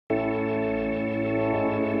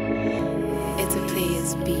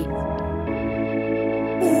Playazbeatz.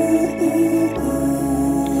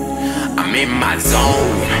 I'm in my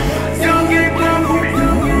zone. I'm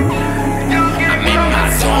in my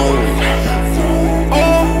zone.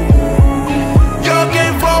 Oh, y'all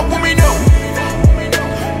can't fuck with me, no.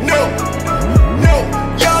 No, no,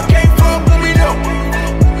 y'all can't fuck with me, no.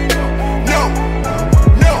 No,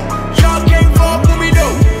 no, y'all can't fuck with me, no.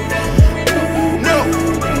 No,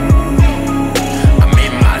 I'm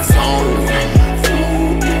in my zone.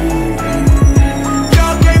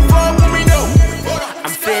 Y'all can't fuck with me, no.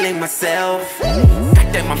 I'm feeling myself.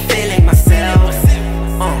 Goddamn, I'm feeling myself.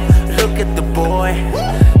 Look at the boy.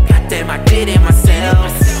 Goddamn, I did it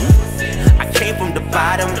myself. I came from the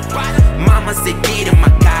bottom. Mama said get him, I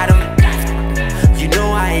got him. You know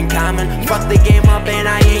I ain't common. Fuck the game up and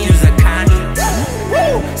I ain't use a condom.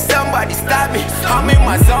 Woo! Somebody stop me. I'm in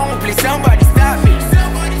my zone, please somebody stop me.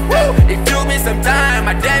 Woo! It took me some time.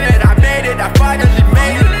 I damn it, I made it. I finally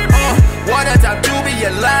made it. What a time to be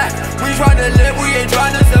alive. We tryna live, we ain't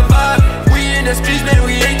tryna survive. We in the streets, man,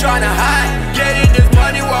 we ain't tryna hide. Getting this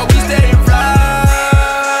money while we staying fly.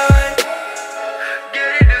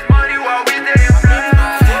 Getting this money while we staying fly.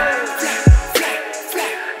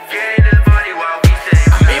 Getting this money while we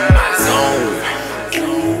staying fly. I'm in my zone.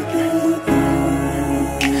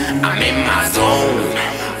 I'm in my zone.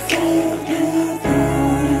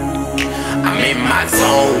 I'm in my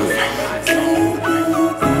zone.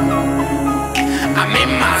 I'm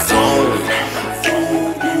in my zone.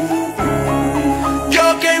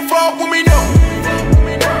 Y'all can't fuck with me, no.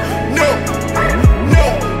 No, no,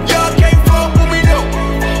 y'all can't fuck with me, no.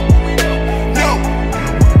 No,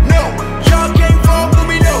 no, y'all can't fuck with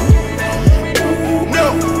me, no. No,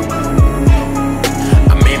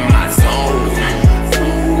 I'm in my zone.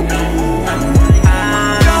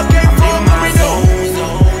 Y'all can't fuck with me, no.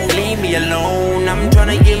 Leave me alone, I'm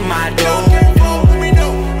tryna get my dough.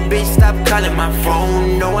 Bitch, stop calling my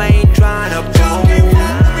phone. No, I ain't tryna bone.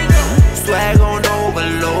 Swag on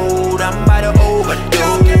overload. I'm about to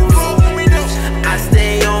overdose. I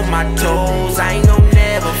stay on my toes. I ain't gon'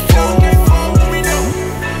 never fold.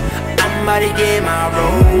 I'm about to get my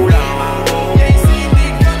roll on.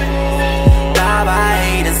 Baba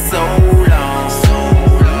hated so long.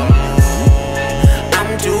 I'm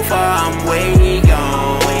too far, I'm way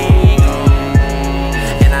gone.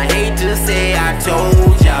 And I hate to say I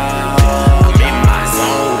told y'all. I'm in my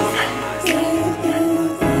zone.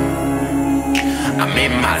 I'm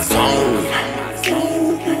in my zone.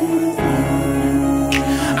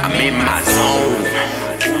 I'm in my zone.